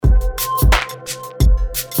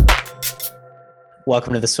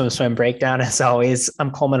Welcome to the SwimSwam Breakdown. As always,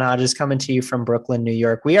 I'm Coleman Hodges coming to you from Brooklyn, New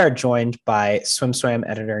York. We are joined by SwimSwam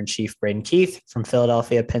Editor-in-Chief Braden Keith from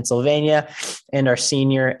Philadelphia, Pennsylvania, and our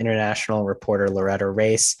senior international reporter Loretta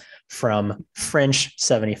Race from French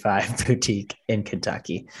 75 Boutique in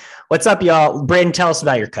Kentucky. What's up, y'all? Braden, tell us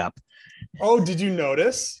about your cup. Oh, did you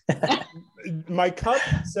notice? My cup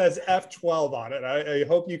says F12 on it. I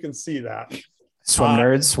hope you can see that. Swim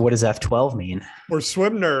nerds, what does F12 mean? For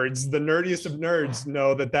swim nerds, the nerdiest of nerds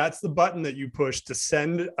know that that's the button that you push to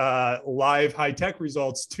send live high-tech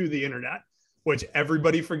results to the internet, which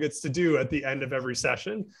everybody forgets to do at the end of every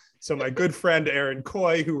session. So my good friend Aaron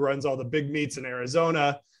Coy, who runs all the big meets in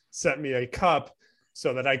Arizona, sent me a cup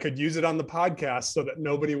so that I could use it on the podcast so that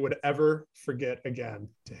nobody would ever forget again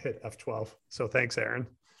to hit F12. So thanks, Aaron.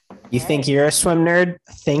 You think you're a swim nerd?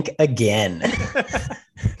 Think again.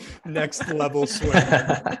 Next level swim.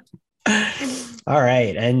 All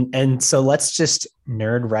right. And so let's just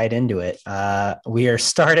nerd right into it. We are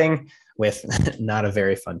starting with not a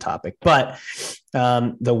very fun topic, but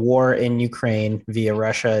the war in Ukraine via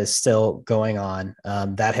Russia is still going on.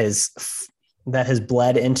 That has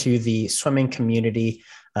bled into the swimming community.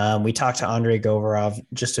 We talked to Andrei Govorov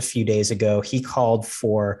just a few days ago. He called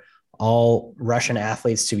for all Russian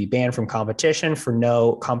athletes to be banned from competition, for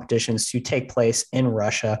no competitions to take place in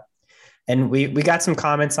Russia. And we got some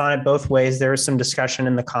comments on it both ways. There was some discussion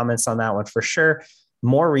in the comments on that one for sure.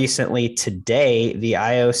 More recently today, the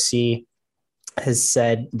IOC has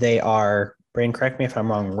said they are, Brain, correct me if I'm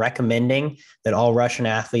wrong, recommending that all Russian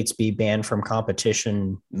athletes be banned from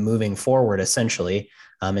competition moving forward, essentially,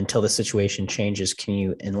 until the situation changes. Can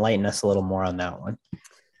you enlighten us a little more on that one?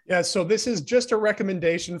 Yeah, so this is just a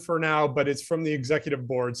recommendation for now, but it's from the executive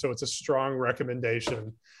board, so it's a strong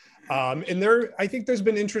recommendation. And I think there's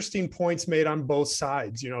been interesting points made on both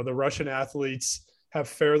sides. You know, the Russian athletes have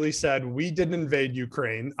fairly said, we didn't invade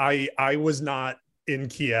Ukraine. I was not in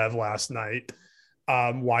Kiev last night.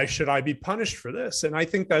 Why should I be punished for this? And I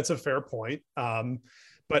think that's a fair point.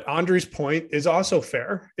 But Andrei's point is also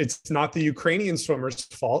fair. It's not the Ukrainian swimmers'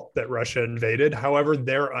 fault that Russia invaded. However,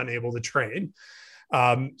 they're unable to train.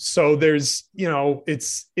 So there's, you know,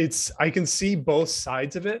 I can see both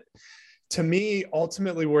sides of it. To me,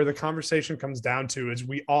 ultimately, where the conversation comes down to is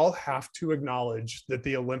we all have to acknowledge that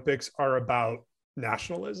the Olympics are about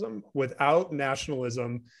nationalism. Without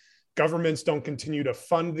nationalism, governments don't continue to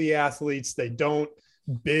fund the athletes. They don't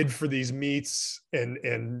bid for these meets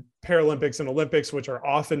in Paralympics and Olympics, which are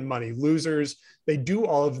often money losers. They do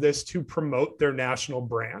all of this to promote their national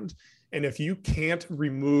brand. And if you can't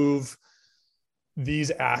remove these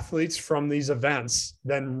athletes from these events,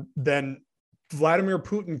 then Vladimir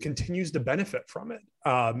Putin continues to benefit from it.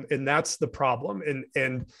 And that's the problem.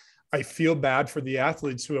 And I feel bad for the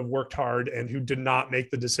athletes who have worked hard and who did not make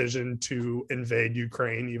the decision to invade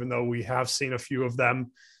Ukraine, even though we have seen a few of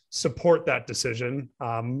them support that decision,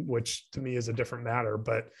 which to me is a different matter.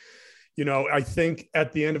 But, you know, I think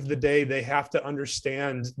at the end of the day, they have to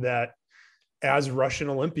understand that as Russian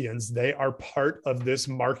Olympians, they are part of this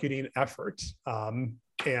marketing effort.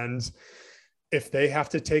 And if they have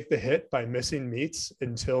to take the hit by missing meets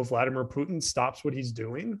until Vladimir Putin stops what he's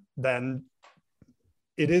doing, then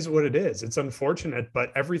it is what it is. It's unfortunate,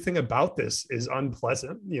 but everything about this is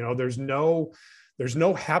unpleasant. You know, there's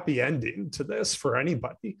no happy ending to this for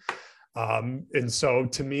anybody. And so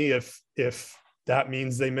to me, if that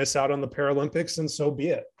means they miss out on the Paralympics, then so be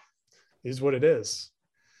it. It is what it is.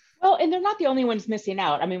 Well, and they're not the only ones missing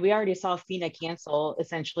out. I mean, we already saw FINA cancel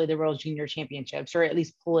essentially the World Junior Championships, or at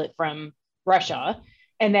least pull it from Russia.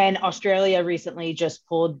 And then Australia recently just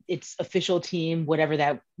pulled its official team, whatever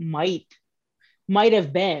that might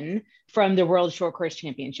have been, from the World Short Course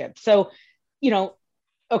Championship. So, you know,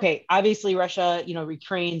 okay, obviously Russia, you know,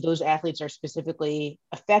 Ukraine, those athletes are specifically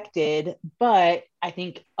affected, but I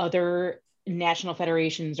think other national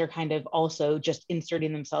federations are kind of also just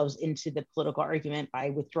inserting themselves into the political argument by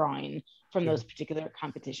withdrawing from those particular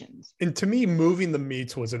competitions. And to me, moving the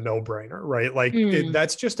meets was a no-brainer, right? Like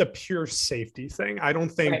that's just a pure safety thing. I don't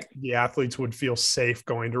think the athletes would feel safe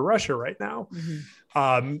going to Russia right now.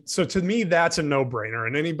 So to me, that's a no-brainer.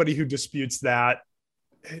 And anybody who disputes that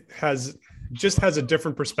has a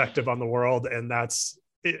different perspective on the world. And that's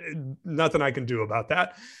nothing I can do about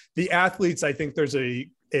that. The athletes, I think there's a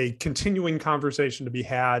continuing conversation to be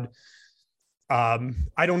had.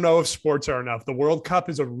 I don't know if sports are enough. The World Cup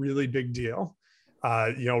is a really big deal.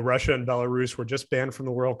 You know, Russia and Belarus were just banned from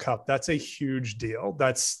the World Cup. That's a huge deal.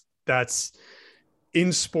 That's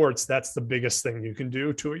in sports. That's the biggest thing you can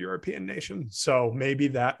do to a European nation. So maybe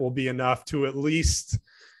that will be enough to at least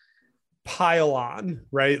pile on,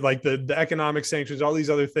 right? Like the economic sanctions, all these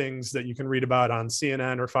other things that you can read about on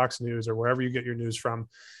CNN or Fox News or wherever you get your news from.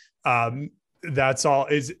 That's all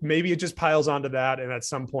is maybe it just piles onto that. And at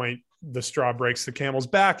some point the straw breaks the camel's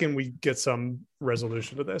back and we get some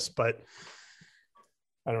resolution to this, but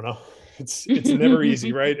I don't know. It's never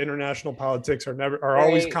easy, right? International politics are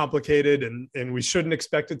always complicated, and we shouldn't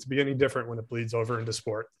expect it to be any different when it bleeds over into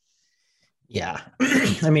sport. Yeah.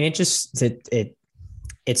 I mean, it's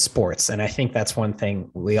sports. And I think that's one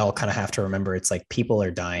thing we all kind of have to remember. It's like people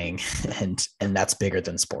are dying and that's bigger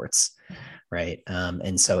than sports. Right.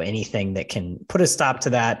 And so anything that can put a stop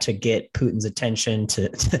to that, to get Putin's attention,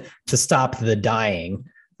 to stop the dying,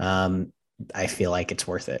 I feel like it's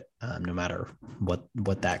worth it, no matter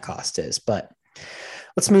what that cost is. But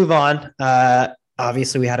let's move on.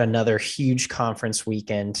 Obviously, we had another huge conference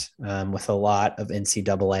weekend with a lot of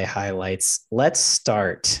NCAA highlights. Let's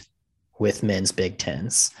start with men's Big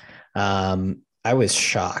Tens. I was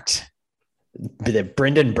shocked that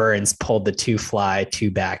Brendan Burns pulled the 2-fly,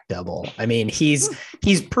 2-back double. I mean, he's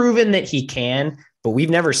proven that he can, but we've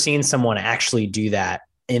never seen someone actually do that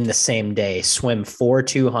in the same day, swim 4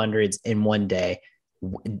 200s in one day.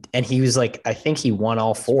 And he was like, I think he won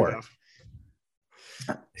all 4.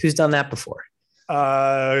 Who's done that before?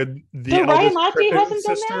 The Ryan Lochte hasn't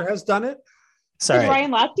done sister that? has done it. Sorry. Has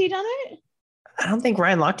Ryan Lochte done it? I don't think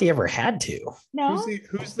Ryan Lochte ever had to. No.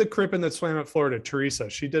 Who's the Crippen that swam at Florida? Teresa.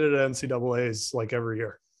 She did it at NCAA's like every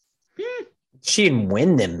year. She didn't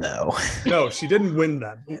win them though. No, she didn't win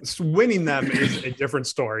them. Winning them is a different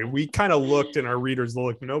story. We kind of looked and our readers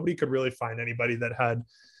looked. Nobody could really find anybody that had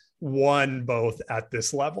won both at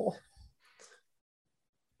this level.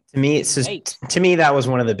 To me, it's just, to me, that was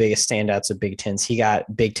one of the biggest standouts of Big Tens. He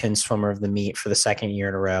got Big Ten Swimmer of the Meet for the second year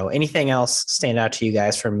in a row. Anything else stand out to you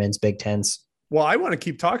guys from men's Big Tens? Well, I want to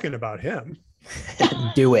keep talking about him.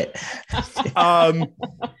 Do it.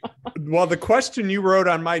 Well, the question you wrote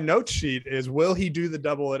on my note sheet is, will he do the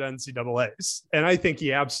double at NCAAs? And I think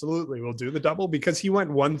he absolutely will do the double because he went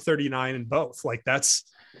 139 in both. Like that's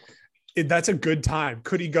a good time.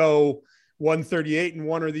 Could he go 138 in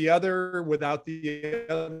one or the other without the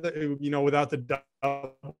other, without the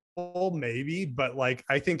double? Maybe, but like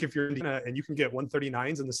I think if you're and you can get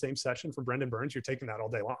 139s in the same session for Brendan Burns, you're taking that all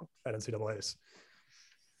day long at NCAAs.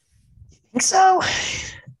 Think so?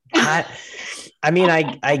 I mean,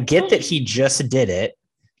 I get that he just did it.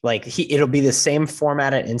 Like it'll be the same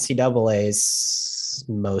format at NCAAs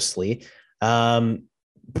mostly.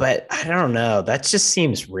 But I don't know. That just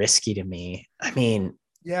seems risky to me. I mean,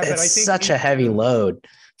 yeah, but it's such a heavy load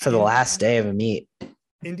for the last day of a meet.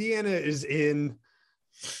 Indiana is in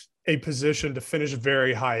a position to finish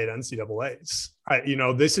very high at NCAAs.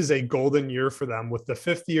 This is a golden year for them with the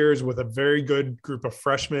fifth years, with a very good group of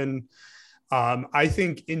freshmen. I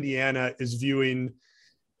think Indiana is viewing,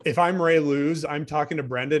 if I'm Ray Luz, I'm talking to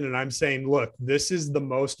Brendan and I'm saying, look, this is the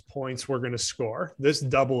most points we're going to score. This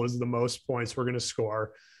double is the most points we're going to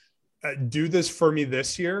score. Do this for me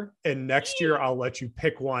this year, and next year I'll let you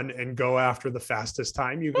pick one and go after the fastest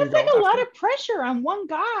time. That's like a lot of pressure on one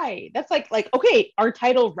guy. That's like, okay, our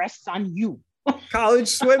title rests on you. College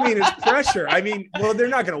swimming is pressure. I mean, well, they're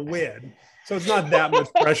not going to win, so it's not that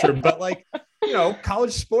much pressure. But like,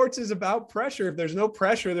 college sports is about pressure. If there's no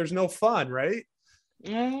pressure, there's no fun, right?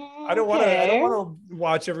 Okay. I don't want to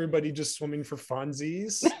watch everybody just swimming for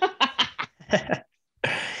funsies.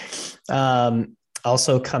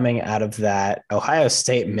 Also coming out of that, Ohio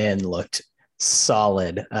State men looked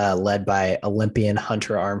solid, led by Olympian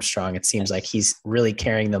Hunter Armstrong. It seems like he's really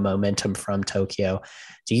carrying the momentum from Tokyo.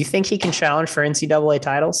 Do you think he can challenge for NCAA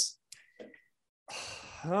titles?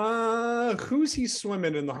 Who's he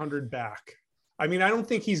swimming in the 100 back? I mean, I don't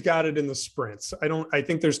think he's got it in the sprints. I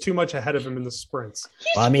think there's too much ahead of him in the sprints.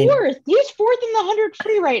 He's fourth in the 100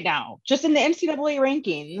 free right now, just in the NCAA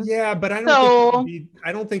rankings. Yeah, but I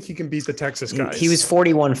don't think he can beat the Texas guys. He was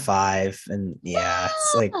 41.5, and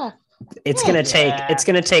it's like it's gonna take.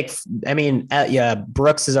 I mean,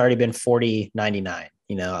 Brooks has already been 40.99. I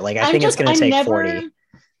think it's gonna take 40.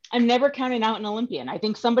 I'm never counting out an Olympian. I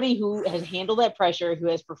think somebody who has handled that pressure, who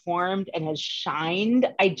has performed and has shined,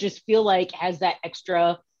 I just feel like has that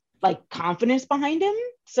extra confidence behind him.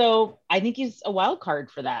 So I think he's a wild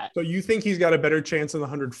card for that. So you think he's got a better chance in the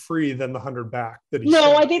 100 free than the 100 back?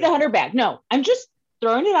 No, I think the 100 back. No, I'm just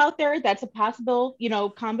throwing it out there. That's a possible,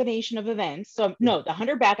 combination of events. So no, the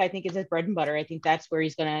 100 back, I think, is his bread and butter. I think that's where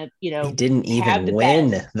he's going to, he didn't even win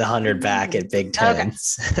the 100 back at Big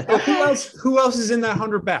Tens. Okay. Who else is in that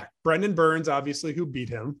 100 back? Brendan Burns, obviously, who beat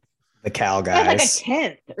him. The Cal That was like a guys.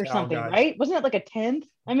 10th or Cal something, guys. right? Wasn't it like a 10th?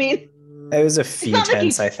 I mean, It was a few not like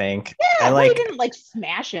tenths, he- I think. yeah, I well, he like. didn't like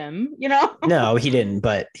smash him, you know? No, he didn't,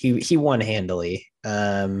 but he won handily.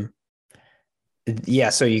 Yeah.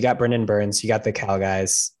 So you got Brendan Burns, you got the Cal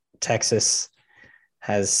guys. Texas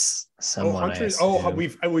has someone. Hunter's.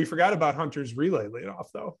 We forgot about Hunter's relay leadoff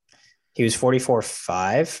though. He was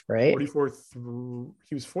 44.5, right? 44.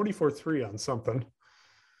 He was 44.3 on something.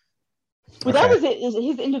 Well, that was it. His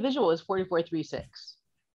individual was 44.36.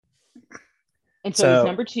 And so he's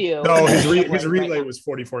number 2. No, his relay was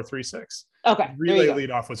 44.36. Okay. Relay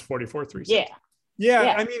leadoff was 44.36. Yeah.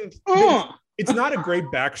 Yeah. I mean, it's not a great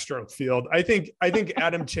backstroke field. I think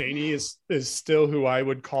Adam Chaney is still who I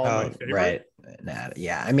would call my favorite. Right.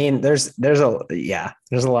 Yeah. I mean, there's a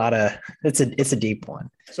lot of, it's a deep one.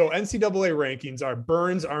 So NCAA rankings are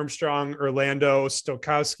Burns, Armstrong, Orlando,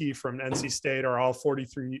 Stokowski from NC State are all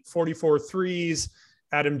 44 threes.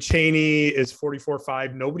 Adam Chaney is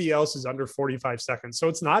 44.5. Nobody else is under 45 seconds. So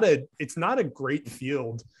it's not a great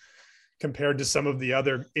field compared to some of the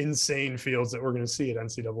other insane fields that we're going to see at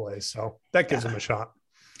NCAA. So that gives them a shot.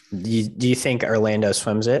 Do you think Orlando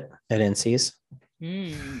swims it at NC's?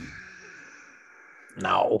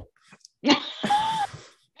 No.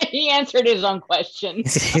 He answered his own question.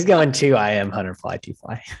 He's going 2 IM 100 fly 2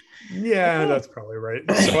 fly. Yeah, that's probably right.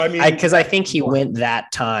 So I mean, because I think he went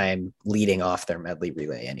that time leading off their medley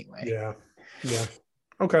relay anyway. Yeah.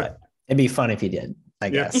 Okay. But it'd be fun if he did, I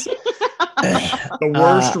guess. The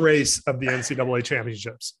worst race of the NCAA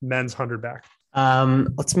championships, men's 100 back.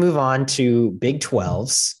 Let's move on to Big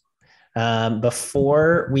 12s.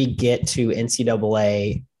 Before we get to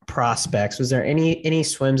NCAA prospects, was there any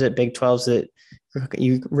swims at Big 12s that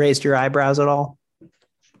you raised your eyebrows at all?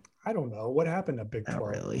 I don't know what happened at Big 12. Not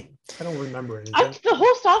really. I don't remember anything. The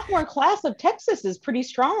whole sophomore class of Texas is pretty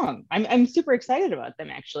strong. I'm super excited about them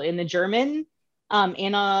actually. And the German,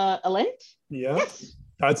 Anna Alendt. Yeah, yes.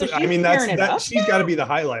 She's got to be the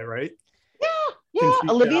highlight, right? Yeah.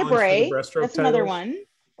 Olivia Bray. That's another one.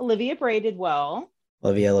 Olivia Bray did well.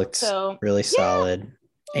 Olivia looked really solid.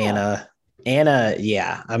 Yeah. Anna,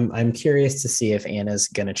 yeah. I'm curious to see if Anna's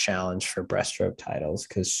gonna challenge for breaststroke titles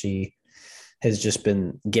because she has just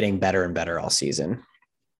been getting better and better all season.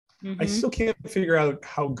 Mm-hmm. I still can't figure out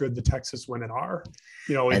how good the Texas women are.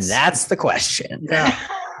 And that's the question. Yeah.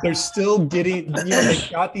 They're still getting, they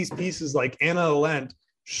got these pieces like Anna Alendt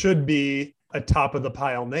should be a top of the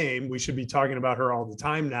pile name. We should be talking about her all the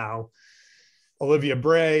time now. Olivia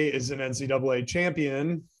Bray is an NCAA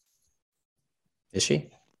champion. Is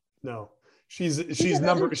she? No, she's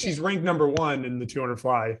ranked number 1 in the 200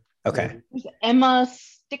 fly. Okay. Emma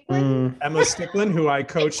Sticklin. Emma Sticklin, who I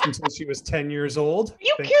coached until she was 10 years old. Are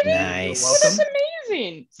you kidding? Nice. That's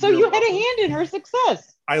amazing. So you had a hand in her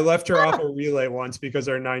success. I left her off a relay once because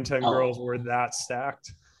our 9-10 girls were that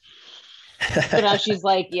stacked. So now she's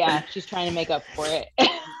like, she's trying to make up for it.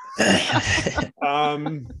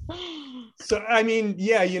 So I mean,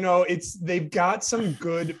 they've got some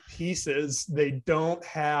good pieces. They don't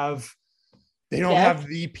have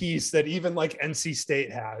the piece that even like NC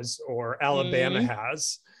State has or Alabama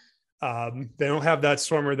has. They don't have that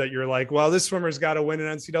swimmer that you're like, well, this swimmer's got to win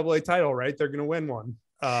an NCAA title, right? They're going to win one.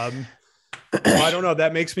 I don't know.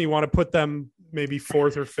 That makes me want to put them maybe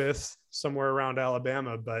 4th or 5th somewhere around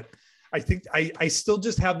Alabama, but I think I still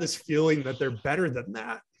just have this feeling that they're better than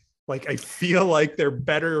that. Like, I feel like they're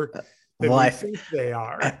better than I think they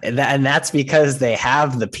are. And that's because they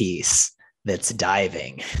have the piece that's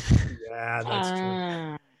diving. Yeah, that's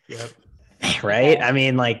true. Yep. Right? I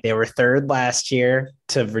mean, like they were 3rd last year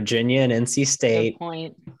to Virginia and NC State. Good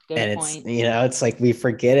point. It's, it's like we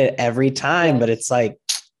forget it every time, but it's like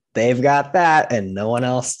they've got that and no one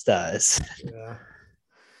else does. Yeah.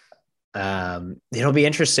 It'll be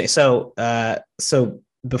interesting. So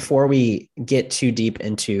before we get too deep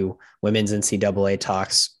into women's NCAA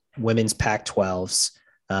talks, women's Pac-12s,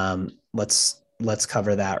 let's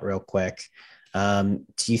cover that real quick. Do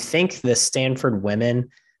you think the Stanford women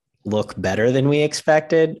look better than we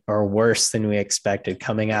expected or worse than we expected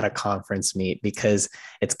coming out of conference meet? Because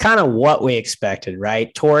it's kind of what we expected,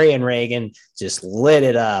 right? Tori and Reagan just lit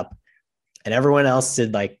it up and everyone else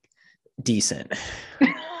did like decent.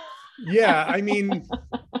 Yeah. I mean,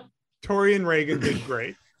 Tori and Reagan did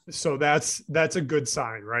great. So that's a good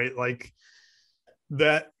sign, right? Like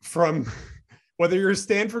that from whether you're a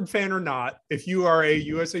Stanford fan or not, if you are a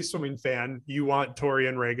USA Swimming fan, you want Tori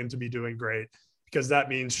and Reagan to be doing great because that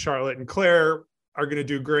means Charlotte and Claire are going to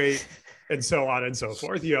do great and so on and so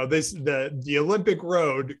forth. The Olympic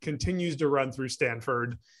road continues to run through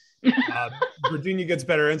Stanford Uh, Virginia gets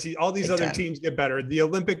better. All these Big other time. teams get better. The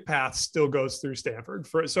Olympic path still goes through Stanford.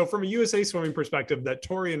 So from a USA swimming perspective, that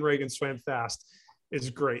Tori and Reagan swam fast is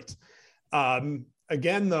great.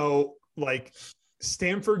 Again, though, like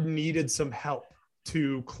Stanford needed some help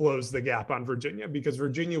to close the gap on Virginia because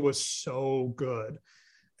Virginia was so good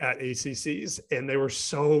at ACCs and they were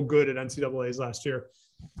so good at NCAAs last year.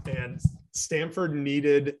 And Stanford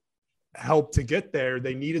needed help to get there.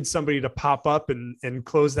 They needed somebody to pop up and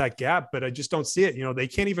close that gap, but I just don't see it. You know, they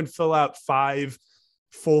can't even fill out 5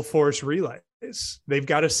 full force relays. They've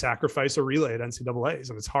got to sacrifice a relay at NCAAs,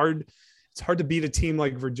 and it's hard to beat a team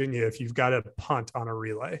like Virginia if you've got to punt on a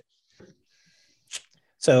relay.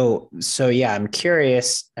 So yeah, I'm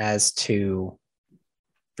curious as to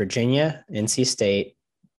Virginia, NC State,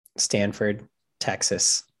 Stanford,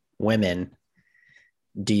 Texas, women.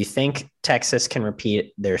 Do you think Texas can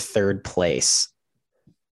repeat their 3rd place?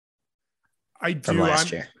 I do. From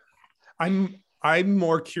last year. I'm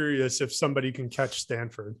more curious if somebody can catch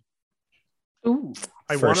Stanford. Ooh.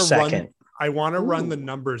 I want to run the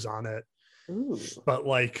numbers on it. Ooh. But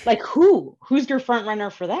like who's your front runner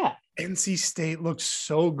for that? NC State looks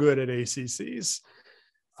so good at ACCs.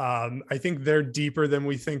 I think they're deeper than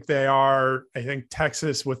we think they are. I think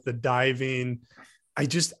Texas with the diving, I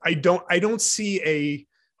don't see a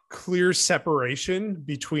clear separation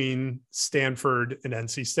between Stanford and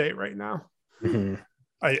NC State right now. Mm-hmm.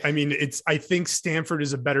 I mean, I think Stanford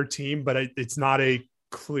is a better team, but it's not a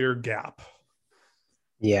clear gap.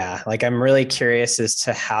 Yeah. Like I'm really curious as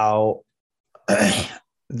to how,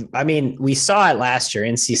 I mean, we saw it last year.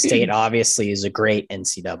 NC State obviously is a great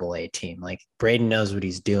NCAA team. Like Braden knows what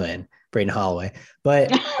he's doing, Braden Holloway, but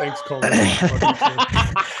thanks, Coleman.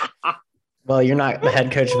 well, you're not the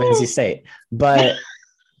head coach of NC State, but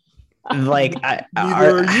like,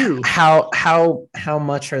 neither are you. How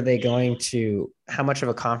much are they going to? How much of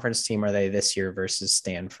a conference team are they this year versus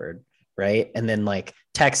Stanford, right? And then like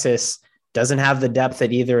Texas doesn't have the depth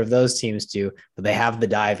that either of those teams do, but they have the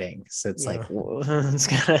diving, so it's like what's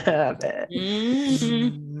gonna happen?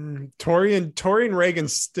 Mm-hmm. Tori and Reagan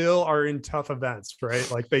still are in tough events, right?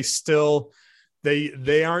 Like they still.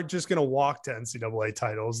 They aren't just going to walk to NCAA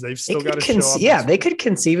titles. They've still got to show up. Yeah, they could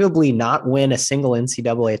conceivably not win a single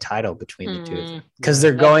NCAA title between the two of them because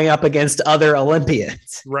they're going up against other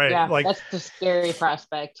Olympians. Right. Yeah, like that's the scary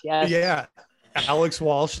prospect. Yes. Yeah. Alex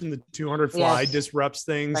Walsh in the 200 fly disrupts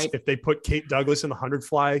things. Right. If they put Kate Douglas in the 100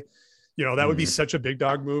 fly, you know, that would be such a big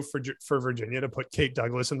dog move for Virginia to put Kate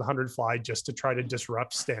Douglas in the 100 fly just to try to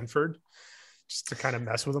disrupt Stanford, just to kind of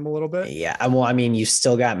mess with them a little bit. Yeah. Well, I mean, you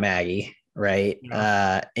still got Maggie. Right.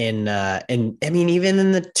 Yeah. And I mean, even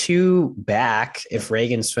in the 2 back, if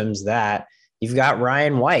Reagan swims that, you've got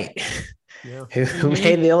Ryan White, who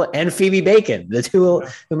made and Phoebe Bacon, the 2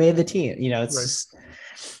 who made the team. You know, it's just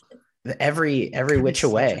every which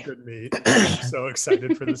away. Good meet. I'm so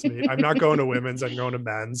excited for this meet. I'm not going to women's, I'm going to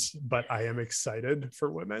men's, but I am excited for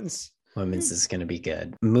women's. Women's is going to be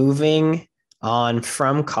good. Moving on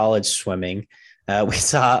from college swimming, we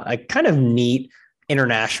saw a kind of neat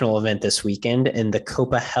international event this weekend in the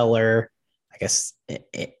Copa Heller, I guess,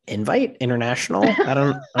 Invite International. I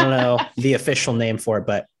don't know the official name for it,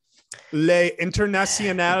 but Le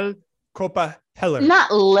Internacional Copa Heller. Not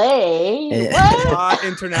Le.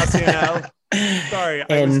 Internacional. Sorry,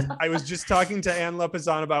 I was just talking to Anne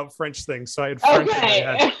Lepizan about French things, so I had French in my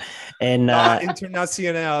head. And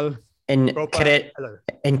Internacional in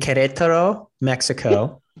in Querétaro,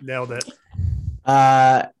 Mexico. Nailed it.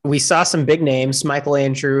 We saw some big names: Michael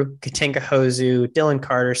Andrew, Katinka Hozu, Dylan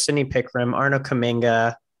Carter, Sydney Pickram, Arno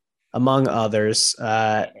Kaminga, among others.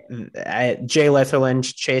 Jay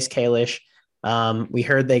Litherland, Chase Kalish. We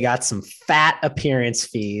heard they got some fat appearance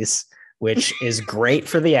fees, which is great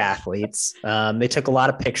for the athletes. They took a lot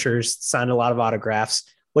of pictures, signed a lot of autographs.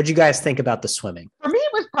 What do you guys think about the swimming? For me,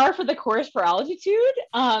 it was par for the course for altitude.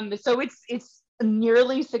 So it's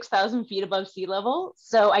nearly 6,000 feet above sea level.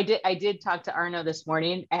 So I did talk to Arno this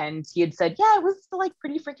morning, and he had said, yeah, it was like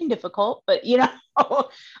pretty freaking difficult, but you know,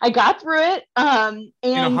 I got through it. And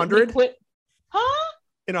in 100?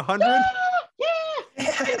 In 100? Yeah.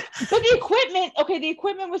 But the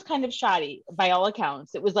equipment was kind of shoddy by all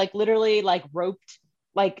accounts. It was like literally like roped,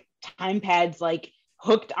 like time pads, like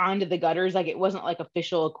hooked onto the gutters. Like it wasn't like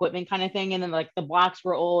official equipment kind of thing. And then like the blocks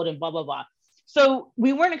were old and blah, blah, blah. So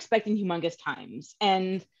we weren't expecting humongous times,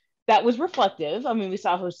 and that was reflective. I mean, we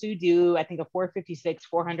saw Hosu do, I think, a 4:56,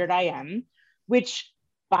 400 IM, which,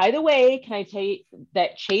 by the way, can I tell you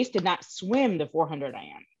that Chase did not swim the 400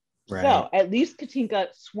 IM. Right. So at least Katinka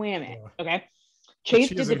swam it. Okay. Chase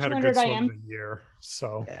she did the hasn't had a 200 good swim IM. in a year.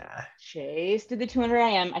 So Yeah. Chase did the 200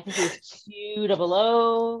 IM. I think it was 200.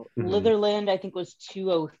 Litherland, I think, was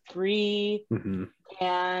 203.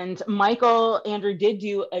 And Michael Andrew did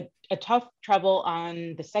do a tough treble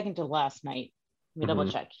on the second to last night. Let me double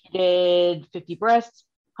check. He did 50 breasts,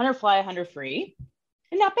 100 fly, 100 free.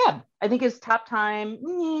 And not bad. I think his top time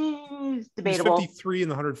is debatable. He's 53 in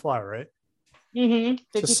the 100 fly, right?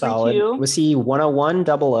 53 solid. too. Was he 101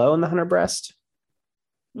 00 in the 100 breast?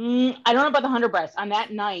 I don't know about the 100 breast. On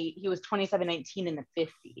that night, he was 27.19 in the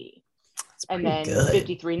 50. And then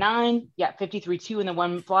 53.9. Yeah, 53.2 in the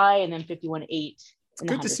one fly, and then 51.8. It's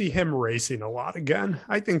good to see him racing a lot again.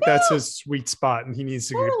 I think that's his sweet spot, and he needs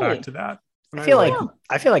to get back to that. And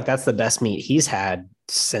I feel like that's the best meet he's had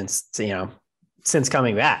since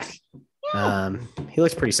coming back. He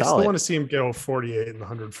looks pretty solid. I still want to see him go 48 in the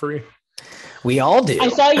 100 free. We all do. I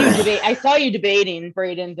saw you debating,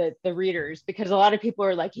 Braden, the readers, because a lot of people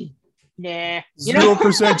are like, nah.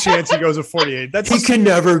 0% chance he goes a 48. He can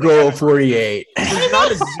never go a 48. There's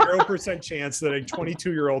not a 0% chance that a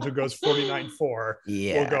 22-year-old who goes 49.4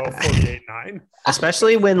 will go 48.9.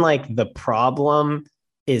 Especially when like the problem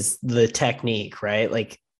is the technique, right?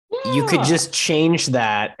 Like you could just change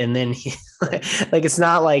that, and then he like it's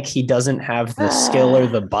not like he doesn't have the skill or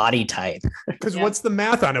the body type. Because what's the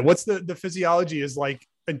math on it? What's the physiology is like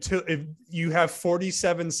until if you have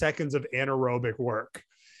 47 seconds of anaerobic work,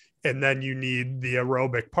 and then you need the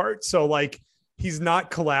aerobic part. So like he's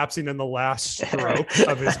not collapsing in the last stroke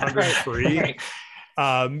of his 100 free.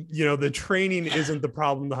 The training isn't the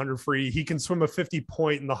problem. The 100 free, he can swim a 50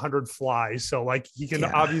 point in the 100 fly. So like he can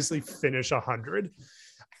obviously finish 100.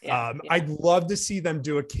 I'd love to see them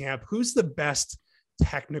do a camp. Who's the best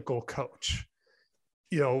technical coach?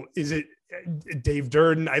 Is it Dave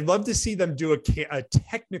Durden? I'd love to see them do a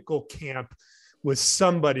technical camp with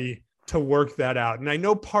somebody to work that out. And I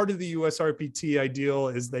know part of the USRPT ideal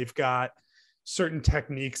is they've got certain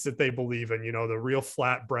techniques that they believe in, the real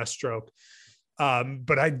flat breaststroke.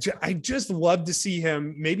 But I just love to see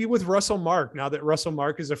him maybe with Russell Mark. Now that Russell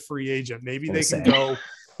Mark is a free agent, maybe they can go.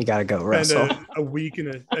 You got to go, Russell. A week in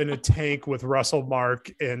a tank with Russell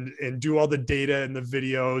Mark and do all the data and the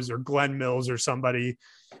videos, or Glenn Mills or somebody,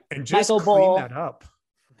 and just clean that up.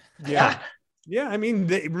 Yeah. Yeah. I mean,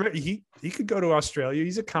 he could go to Australia.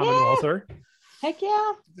 He's a Commonwealther. Heck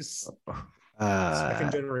yeah.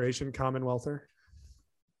 Second generation Commonwealther.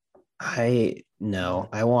 I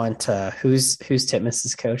want who's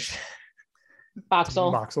Titmus's coach?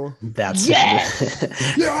 Boxall. That's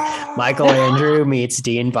Michael Andrew meets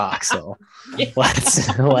Dean Boxall.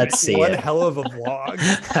 Let's see. One hell of a vlog.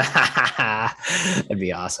 That'd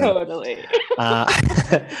be awesome. Totally.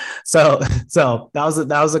 So that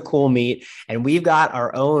was a cool meet, and we've got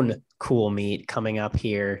our own cool meet coming up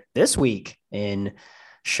here this week in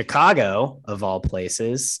Chicago, of all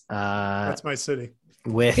places. That's my city.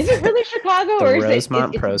 Is it really Chicago or is it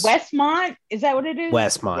Westmont? Is that what it is?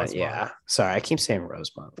 Westmont, yeah. Sorry, I keep saying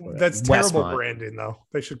Rosemont. That's terrible branding, though.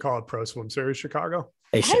 They should call it Pro Swim Series Chicago.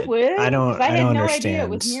 They should. I would. I had no idea it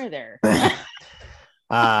was near there.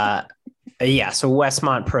 So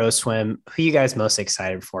Westmont Pro Swim. Who are you guys most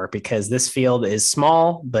excited for? Because this field is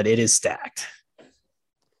small, but it is stacked.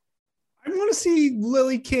 I want to see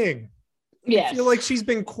Lily King. Yes. I feel like she's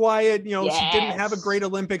been quiet. She didn't have a great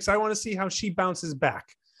Olympics. I want to see how she bounces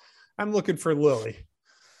back. I'm looking for Lily.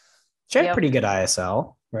 She had a pretty good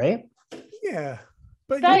ISL, right? Yeah.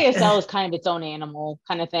 But the ISL is kind of its own animal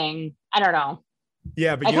kind of thing. I don't know.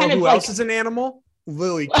 Yeah, but you know who else is an animal?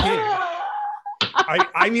 Lily King.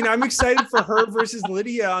 I mean, I'm excited for her versus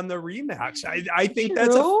Lydia on the rematch. I think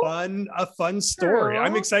that's a fun story.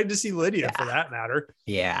 I'm excited to see Lydia for that matter.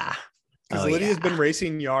 Yeah. Because Lydia's been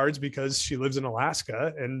racing yards because she lives in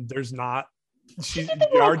Alaska, and yards is not her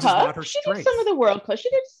strength. She did some of the World Cup. She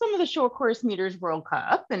did some of the short course meters World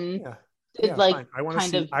Cup, and it's like I want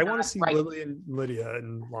to see Lily and Lydia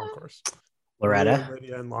in long course.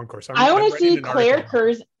 Lydia and long course. I want to see Claire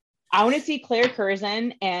Curzon. I want to see Claire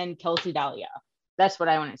Curzon and Kelsey Dahlia. That's what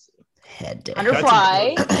I want to see. Head to under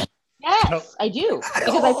fly. Yes, I do,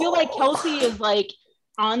 because I feel like Kelsey is like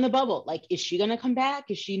on the bubble. Like, is she gonna come back?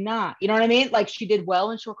 Is she not? You know what I mean? Like, she did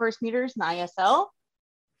well in short course meters in the ISL.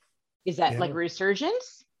 Is that like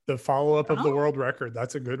resurgence? The follow-up of the world record.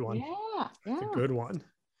 That's a good one. Yeah. That's a good one.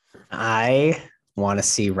 I want to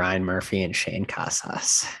see Ryan Murphy and Shane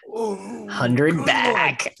Casas. 100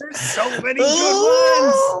 back. There's so many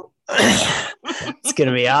good ones. It's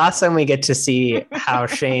gonna be awesome. We get to see how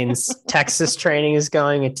Shane's Texas training is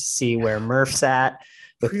going, and to see where Murph's at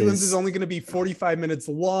Prelims is only going to be 45 minutes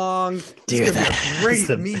long. Dude, that's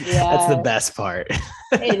the best part.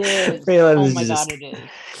 It is. Prelims oh my God, it is.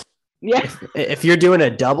 Yeah. If you're doing a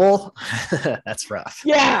double, that's rough.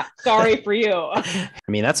 Yeah. Sorry for you. I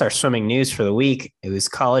mean, that's our swimming news for the week. It was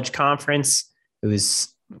college conference. It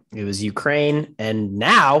was Ukraine. And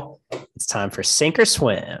now it's time for Sink or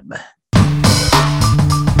Swim.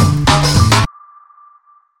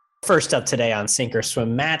 First up today on Sink or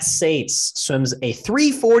Swim, Matt Sates swims a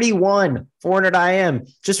 3:41 400 IM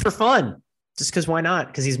just for fun. Just because why not?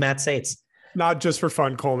 Because he's Matt Sates. Not just for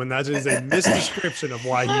fun, Coleman. That is a misdescription of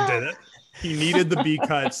why he did it. He needed the B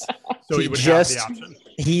cuts, so he would have the option.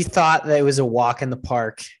 He thought that it was a walk in the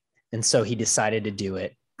park, and so he decided to do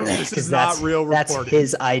it. This is not real reporting. That's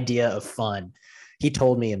his idea of fun. He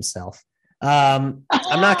told me himself. I'm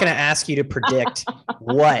not going to ask you to predict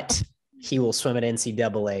what he will swim at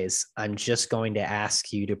NCAAs. I'm just going to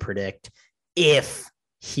ask you to predict if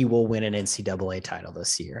he will win an NCAA title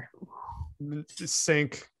this year.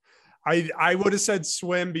 Sink. I would have said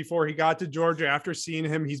swim before he got to Georgia. After seeing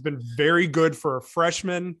him, he's been very good for a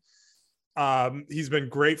freshman. He's been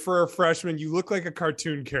great for a freshman. You look like a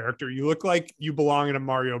cartoon character. You look like you belong in a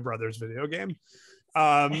Mario Brothers video game.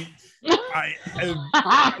 I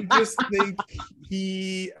just think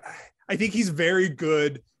I think he's very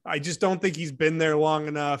good. I just don't think he's been there long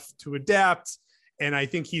enough to adapt. And I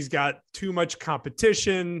think he's got too much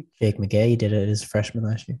competition. Jake McGay did it as a freshman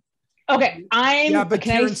last year. Okay, but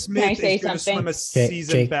Kieran Smith is going to swim a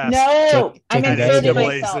season best. No, I'm inserting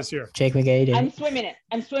myself this year. Jake McGay did. I'm swimming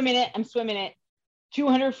it.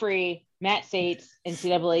 200 free. Matt Sates,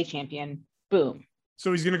 NCAA champion. Boom.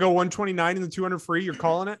 So he's going to go 129 in the 200 free. You're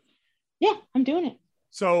calling it? Yeah, I'm doing it.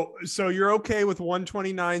 So you're okay with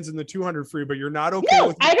 129s in the 200 free, but you're not okay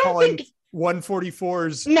with calling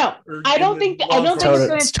 144s. No, I don't think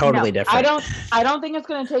it's totally different. I don't think it's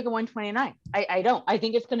going to take a 129. I don't. I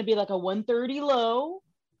think it's going to be like a 130 low.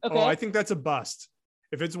 Okay. Oh, I think that's a bust.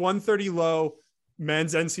 If it's 130 low,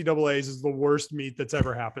 men's NCAAs is the worst meet that's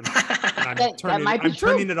ever happened. And I'm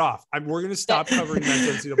turning it off. We're going to stop covering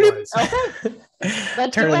men's NCAAs. Okay.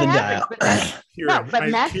 Let's turn the dial.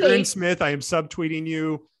 Kieran Smith, I am subtweeting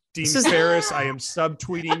you. Dean Ferris, I am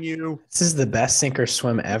subtweeting you. This is the best sink or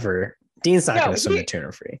swim ever. Dean's not going to swim the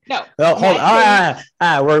 200 free. No. Oh, hold on.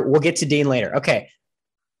 We'll get to Dean later. Okay.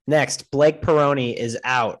 Next, Blake Peroni is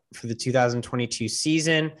out for the 2022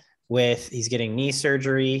 season he's getting knee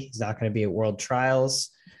surgery. He's not going to be at World Trials.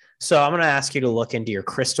 So I'm going to ask you to look into your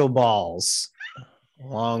crystal balls a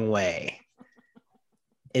long way.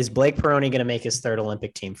 Is Blake Peroni going to make his third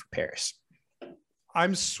Olympic team for Paris?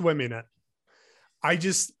 I'm swimming it. I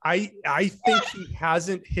think he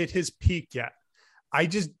hasn't hit his peak yet. I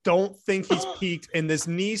just don't think he's peaked. And this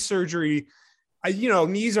knee surgery,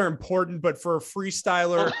 knees are important, but for a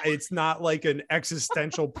freestyler, it's not like an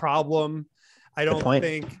existential problem. I don't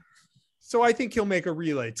think. So I think he'll make a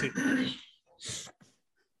relay team.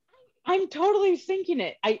 I'm totally thinking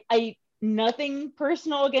it. I nothing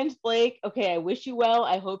personal against Blake. Okay, I wish you well.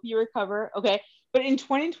 I hope you recover. Okay, but in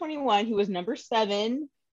 2021, he was number 7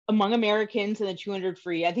 among Americans in the 200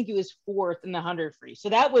 free. I think he was 4th in the 100 free. So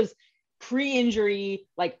that was pre-injury,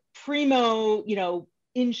 like primo,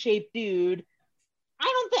 in shape dude.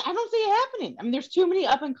 I don't see it happening. I mean, there's too many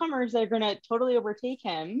up and comers that are going to totally overtake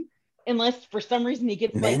him, unless for some reason he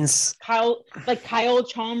gets Kyle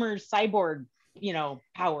Chalmers cyborg,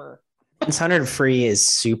 power. 100 free is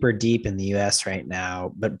super deep in the US right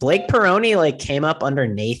now, but Blake Peroni came up under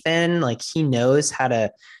Nathan. He knows how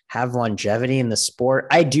to have longevity in the sport.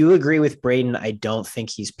 I do agree with Braden. I don't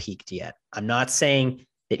think he's peaked yet. I'm not saying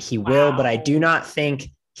that he will, but I do not think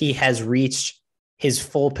he has reached his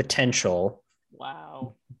full potential.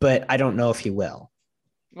 Wow. But I don't know if he will.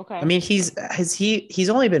 Okay. I mean, he's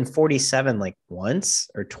only been 47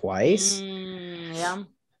 once or twice. Yeah.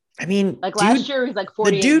 I mean, last year he was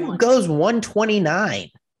 48. The dude goes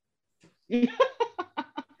 129. It's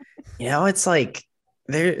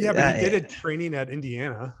there. Yeah, but he did it training at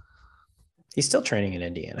Indiana. He's still training in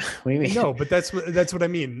Indiana. What do you mean? No, but that's what I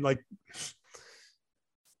mean.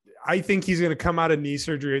 I think he's going to come out of knee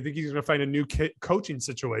surgery. I think he's going to find a new coaching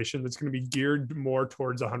situation that's going to be geared more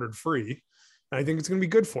towards 100 free. And I think it's going to be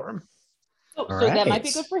good for him. So that might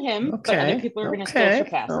be good for him, but other people are going to still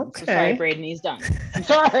surpass him. So sorry, Braden, he's done. I'm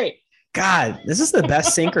sorry. God, this is the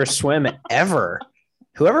best sink or swim ever.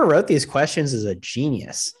 Whoever wrote these questions is a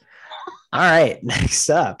genius. All right, next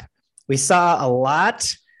up. We saw a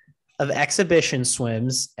lot of exhibition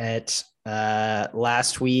swims at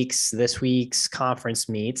this week's conference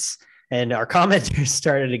meets, and our commenters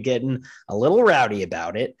started getting a little rowdy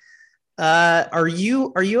about it. Are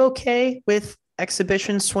you okay with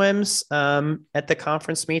exhibition swims at the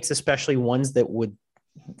conference meets, especially ones that would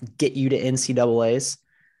get you to NCAAs?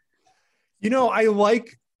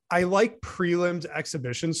 I like prelims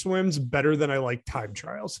exhibition swims better than I like time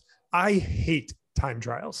trials. I hate time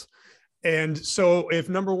trials. And so if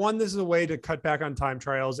number one, this is a way to cut back on time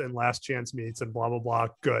trials and last chance meets and blah, blah, blah,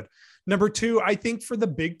 good. Number two, I think for the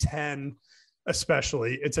Big Ten,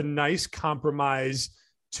 especially, it's a nice compromise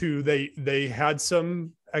to they had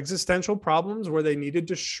some existential problems where they needed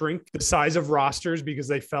to shrink the size of rosters because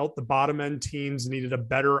they felt the bottom end teams needed a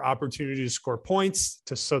better opportunity to score points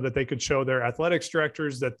so that they could show their athletics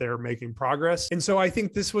directors that they're making progress. And so I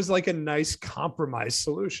think this was like a nice compromise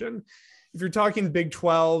solution. If you're talking Big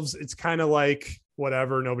 12s, it's kind of like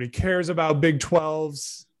whatever. Nobody cares about Big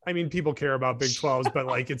 12s. I mean, people care about Big 12s, but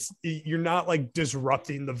like you're not like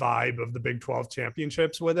disrupting the vibe of the Big 12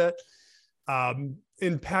 championships with it.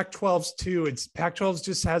 In Pac-12s too, Pac-12s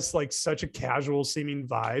just has like such a casual seeming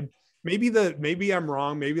vibe. Maybe I'm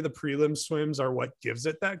wrong. Maybe the prelim swims are what gives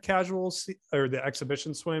it that casual, or the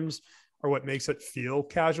exhibition swims are what makes it feel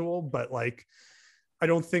casual. But like, I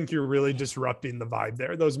don't think you're really disrupting the vibe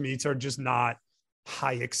there. Those meets are just not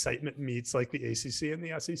high excitement meets like the ACC and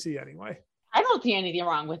the SEC anyway. I don't see anything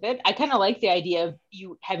wrong with it. I kind of like the idea of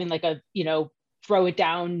you having like a, throw it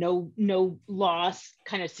down, no loss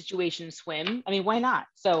kind of situation swim. I mean, why not?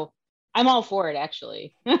 So I'm all for it,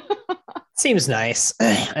 actually. Seems nice.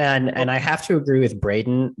 And I have to agree with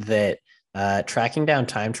Braden that tracking down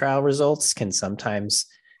time trial results can sometimes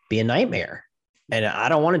be a nightmare. And I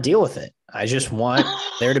don't want to deal with it. I just want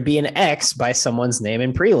there to be an X by someone's name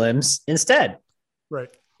in prelims instead. Right.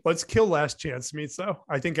 Let's kill last chance meets, though.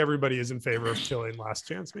 I think everybody is in favor of killing last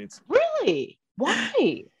chance meets. Really?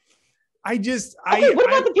 Why? What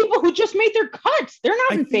about the people who just made their cuts? They're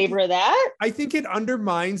not in favor of that. I think it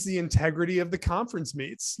undermines the integrity of the conference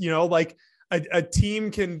meets. Like a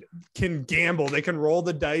team can gamble. They can roll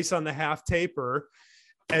the dice on the half taper.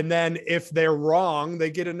 And then if they're wrong,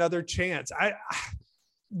 they get another chance.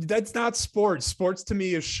 That's not sports. Sports to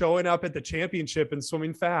me is showing up at the championship and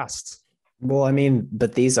swimming fast. Well, I mean,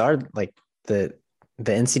 but these are like the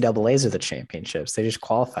NCAAs are the championships. They just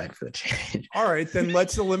qualified for the championship. All right, then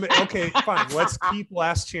let's eliminate. Okay, fine. Let's keep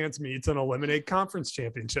last chance meets and eliminate conference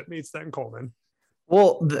championship meets then, Coleman.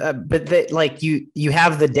 Well, but you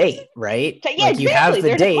have the date, right? Yeah, like you have the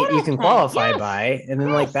There's date you can qualify yes. by, and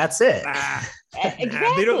then like that's it.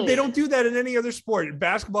 Exactly. They don't do that in any other sport.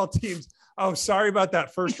 Basketball teams. Oh, sorry about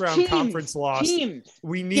that first round conference loss.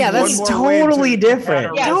 We need that's one more totally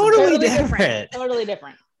different. Yeah, totally different. Totally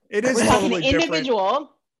different. It is We're totally different.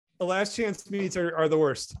 Individual. The last chance meets are the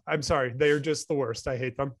worst. I'm sorry. They are just the worst. I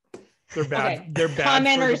hate them. They're bad. Okay. They're bad.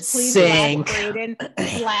 Commenters,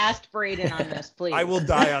 please blast Braden on this, please. I will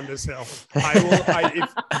die on this hill.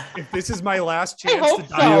 If this is my last chance to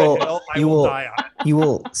die on a hill, I will die on it. You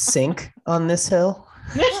will sink on this hill.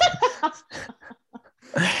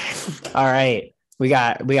 All right. We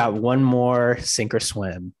got one more sink or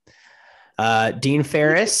swim. Dean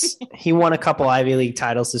Ferris, he won a couple Ivy League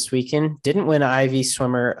titles this weekend. Didn't win Ivy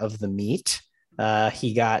Swimmer of the Meet.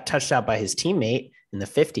 He got touched out by his teammate in the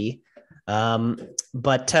 50.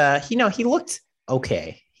 But he looked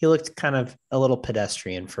okay. He looked kind of a little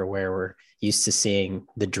pedestrian for where we're used to seeing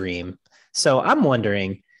the Dream. So I'm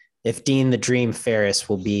wondering if Dean the Dream Ferris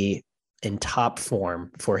will be in top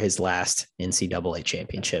form for his last NCAA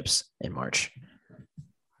championships in March.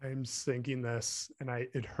 I'm sinking this, and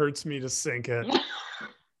it hurts me to sink it.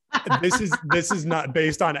 This is not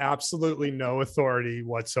based on absolutely no authority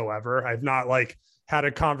whatsoever. I've not had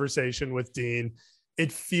a conversation with Dean.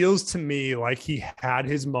 It feels to me like he had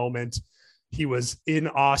his moment. He was in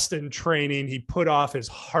Austin training. He put off his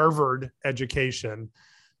Harvard education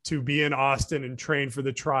to be in Austin and train for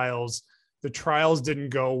the trials. The trials didn't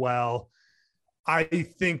go well. I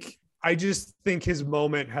just think his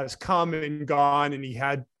moment has come and gone, and he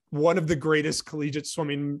had one of the greatest collegiate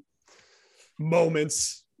swimming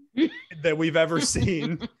moments that we've ever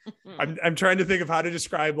seen. I'm trying to think of how to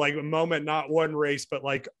describe a moment, not one race, but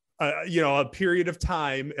a period of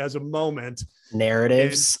time as a moment.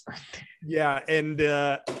 Narratives. And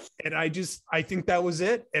I think that was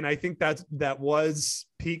it. And I think that was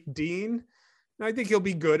peak Dean. And I think he'll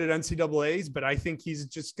be good at NCAAs, but I think he's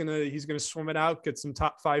going to swim it out, get some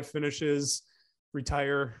top 5 finishes,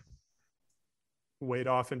 retire, wade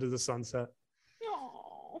off into the sunset.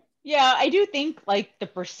 Oh, yeah. I do think the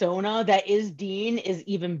persona that is Dean is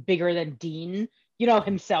even bigger than Dean,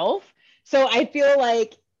 himself. So I feel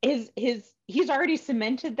like he's already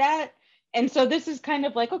cemented that. And so this is kind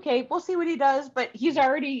of like, okay, we'll see what he does, but he's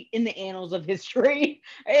already in the annals of history.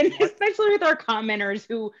 And especially with our commenters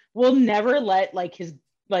who will never let like his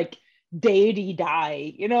like deity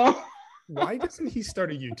die, you know? Why doesn't he start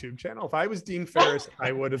a YouTube channel? If I was Dean Ferris,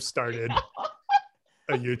 I would have started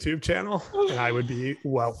a YouTube channel and I would be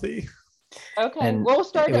wealthy. Okay, And we'll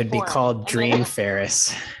start it would be called Dream Okay.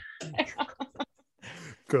 Ferris.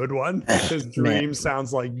 Good one. His dream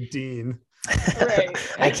sounds like Dean. Right.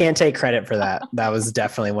 I can't take credit for that. That was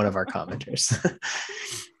definitely one of our commenters.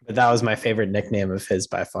 But that was my favorite nickname of his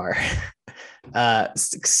by far.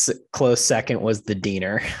 Close second was the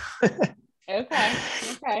Deaner.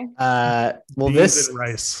 Okay. Well, Beans this and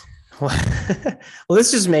rice. well,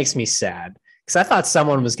 this just makes me sad because I thought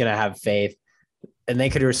someone was going to have faith and they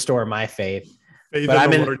could restore my faith. Faith But in the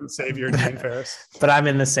I'm in- Lord and Savior, Dean Ferris. But I'm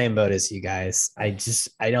in the same boat as you guys. I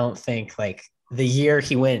don't think like the year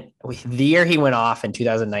he went off in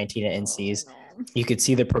 2019 at NCs, you could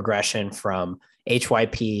see the progression from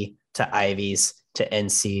HYP to Ivies to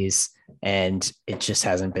NCs, and it just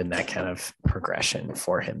hasn't been that kind of progression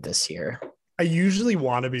for him this year. I usually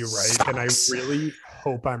want to be right, Sucks. and I really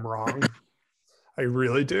hope I'm wrong. I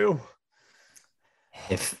really do.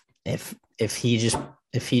 If he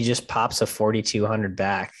just pops a 4,200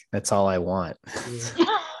 back, that's all I want.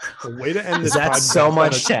 The way to end Is this that podcast so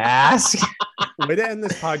much to ask? way to end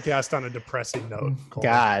this podcast on a depressing note. Cole.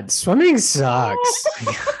 God, swimming sucks.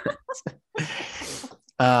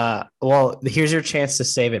 Well, here's your chance to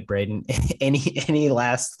save it, Braden. Any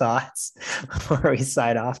last thoughts before we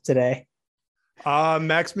sign off today?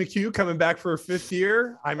 Max McHugh coming back for a 5th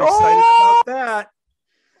year. I'm excited about that.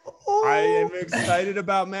 I am excited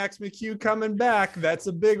about Max McHugh coming back. That's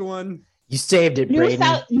a big one. You saved it, Braden.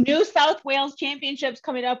 New South Wales Championships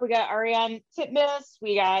coming up. We got Ariane Titmus.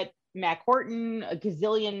 We got Matt Horton, a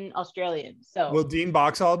gazillion Australians. So Will Dean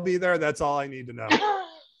Boxall be there? That's all I need to know.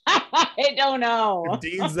 I don't know. If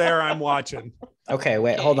Dean's there, I'm watching. Okay,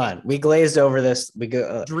 wait, hold on. We glazed over this. We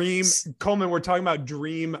go Dream Coleman. We're talking about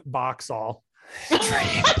Dream Boxall.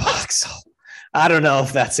 Dream Boxall. I don't know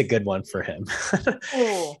if that's a good one for him.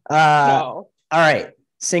 Oh, No. All right,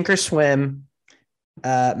 sink or swim.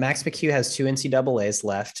 Max McHugh has 2 NCAAs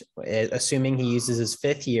left. Assuming he uses his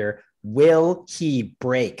 5th year, will he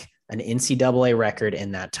break an NCAA record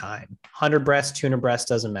in that time? 100 breast, 200 breast,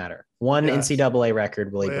 doesn't matter. One Yes. NCAA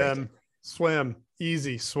record, will he break it? Swim.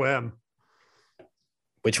 Easy swim.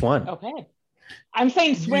 Which one? Okay. I'm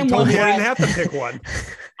saying swim You told one me I didn't breast. have to pick one.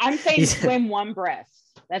 I'm saying swim one breast.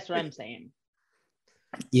 That's what I'm saying.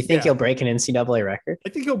 You think Yeah. he'll break an NCAA record? I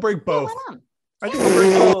think he'll break both. Yeah, why not? I think he'll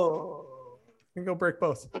break both. Oh, I think he'll break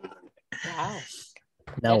both. wow.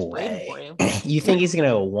 No That's way. Braden for you. You think he's going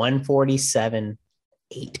to go 147.8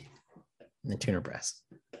 in the 200 breast?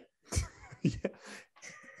 Yeah.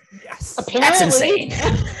 Yes. Apparently. That's insane.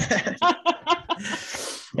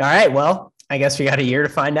 All right. Well, I guess we got a year to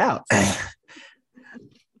find out.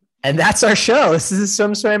 And that's our show. This is a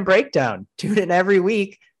SwimSwam breakdown. Tune in every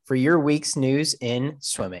week for your week's news in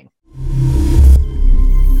swimming.